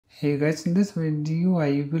Hey guys, in this video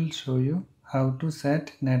I will show you how to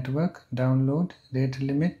set network download rate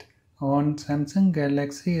limit on Samsung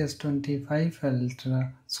Galaxy S25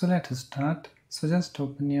 Ultra. So let's start. So just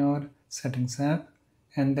open your settings app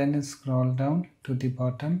and then scroll down to the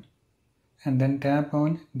bottom and then tap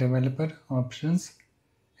on developer options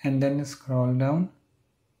and then scroll down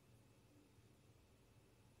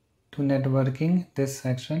to networking, this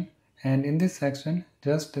section, and in this section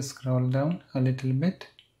just scroll down a little bit.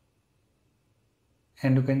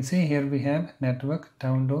 And you can see here we have network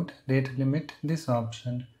download rate limit, this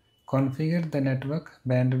option. Configure the network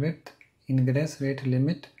bandwidth ingress rate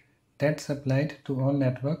limit that's applied to all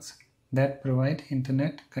networks that provide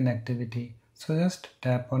internet connectivity. So just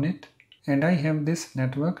tap on it. And I have this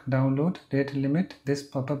network download rate limit, this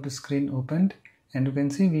pop-up screen opened, and you can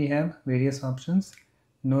see we have various options.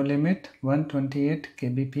 No limit 128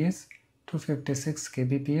 kbps, 256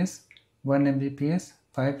 kbps, 1 mbps,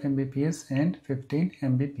 5 mbps and 15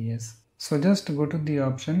 mbps. So just go to the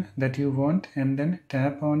option that you want and then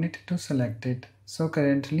tap on it to select it. So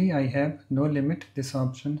currently I have no limit, this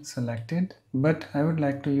option selected, but I would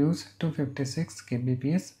like to use 256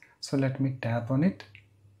 kbps. So let me tap on it.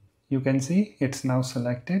 You can see it's now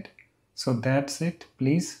selected. So that's it.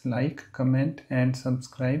 Please like, comment and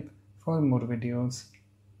subscribe for more videos.